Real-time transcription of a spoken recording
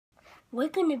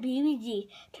Welcome to BBG.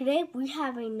 Today we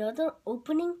have another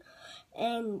opening,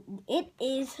 and it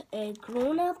is a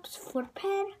grown-up's foot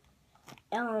pad.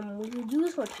 We could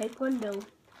use for Taekwondo,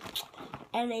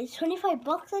 and it's $25.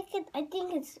 I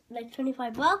think it's like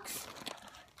 $25.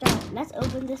 So let's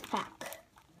open this pack.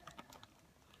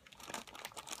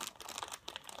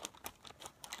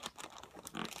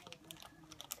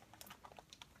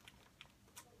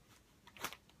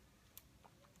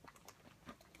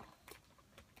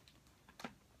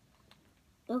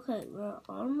 Okay, we're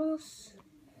almost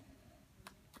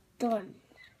done.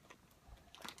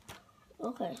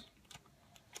 Okay.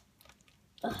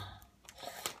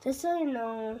 Just so you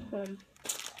know,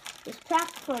 this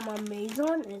pack from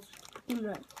Amazon is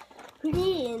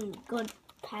pretty in good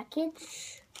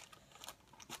package.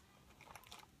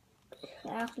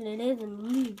 Actually, it is a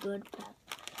really good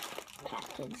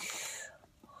package.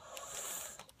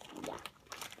 Yeah.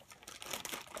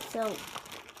 So,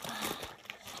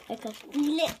 I can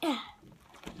feel it.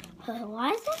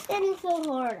 Why is this getting so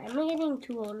hard? Am I getting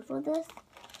too old for this?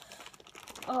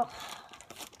 Oh,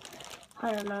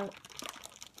 I don't know.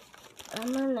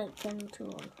 I'm not like getting too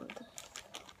old for this.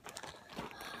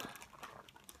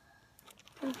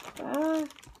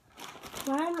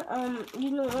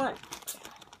 You know what?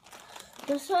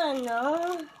 Just so I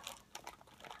know,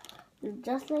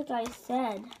 just like I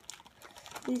said,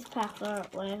 these packs are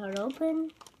when I got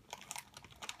open.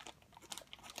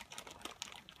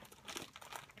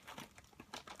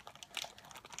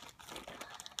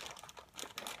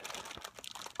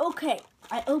 Okay,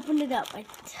 I opened it up. I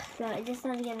just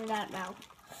have to get it out now.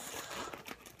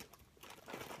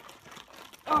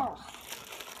 Oh,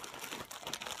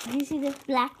 do you see this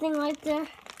black thing right there?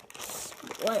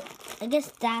 Well, I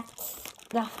guess that's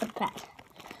the foot pad.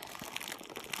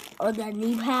 Or the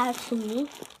knee pad to me.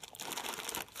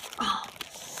 Oh,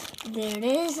 there it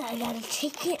is. I gotta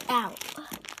take it out.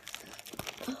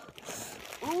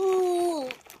 Ooh,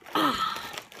 ooh,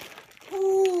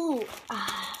 ooh,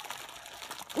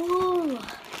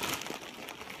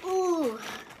 ooh.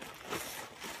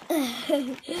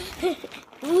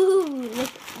 Ooh,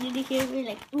 look, did you hear me?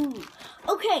 Like, ooh.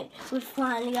 Okay, we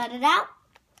finally got it out.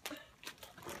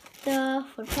 The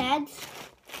foot pads.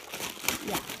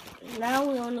 Yeah. Now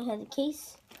we only have the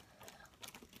case,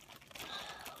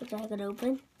 which I can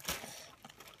open.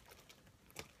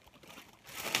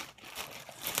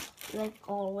 Like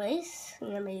always.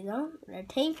 And there you go. Red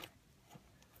tape.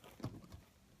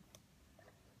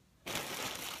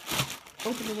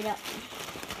 Opening it up.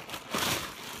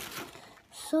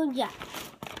 So yeah,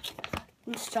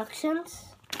 instructions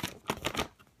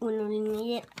when we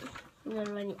need it.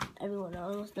 Already, everyone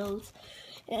almost knows.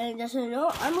 And just so you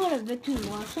know, I'm gonna victory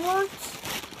martial arts,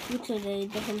 which is a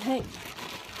different type.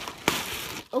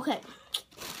 Okay,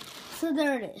 so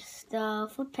there it is, the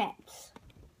foot pads,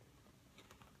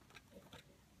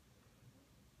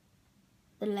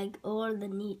 the leg or the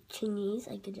knees,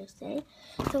 I could just say.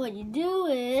 So what you do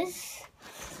is,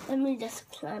 let me just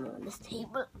climb on this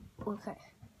table. Okay.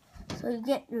 So you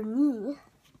get your knee.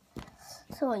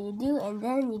 So what you do, and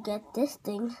then you get this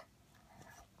thing.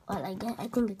 Well, I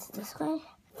think it's this way.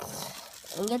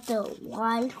 And get the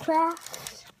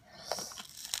Wildcraft.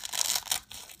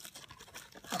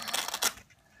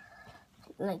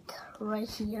 Like right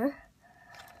here.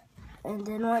 And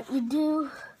then what you do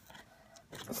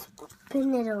is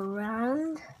spin it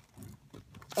around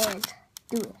and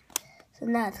do it. So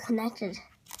now it's connected.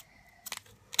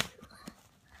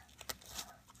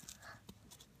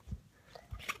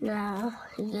 Now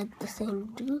you get the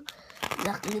same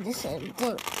exactly the same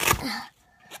thing.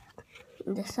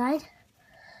 This side,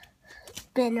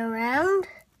 spin around.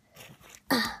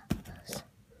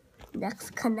 That's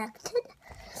connected.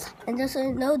 And just so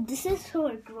you know, this is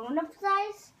for a grown-up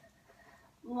size.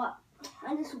 What?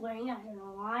 I'm just wearing it. I don't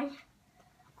know why.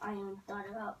 I even thought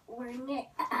about wearing it.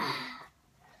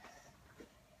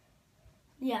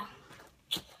 Yeah.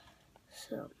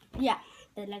 So yeah,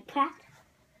 they like that.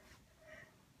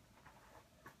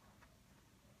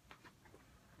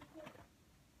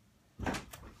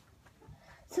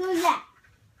 So yeah,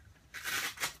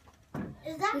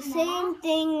 is that the same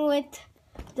thing with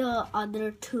the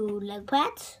other two leg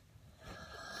pads?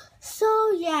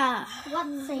 So yeah. What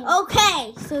thing?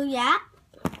 Okay, so yeah,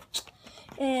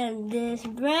 and this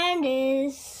brand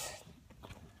is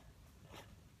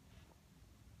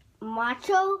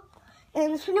Macho,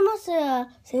 and it's pretty much the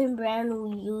same brand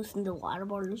we use in the water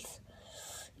bottles.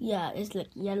 Yeah, it's like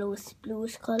yellowish,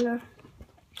 bluish color.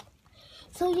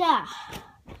 So yeah.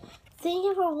 Thank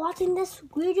you for watching this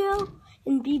video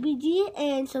in BBG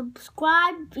and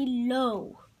subscribe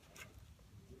below.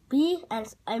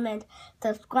 as I meant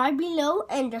subscribe below,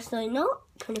 and just so you know,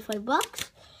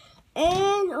 $25.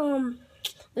 And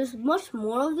there's much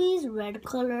more of these red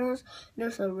colors.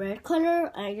 There's a red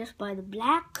color. I just buy the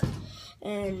black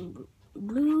and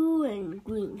blue and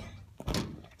green.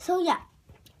 So yeah,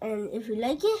 and if you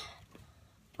like it,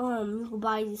 you can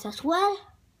buy this as well.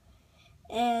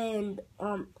 And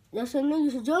just so you know,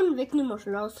 you should join Vicky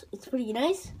Martial Arts. It's pretty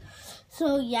nice.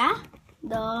 So yeah,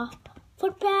 the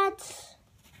footpads.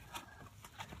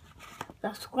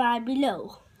 Subscribe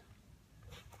below.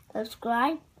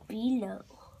 Subscribe below.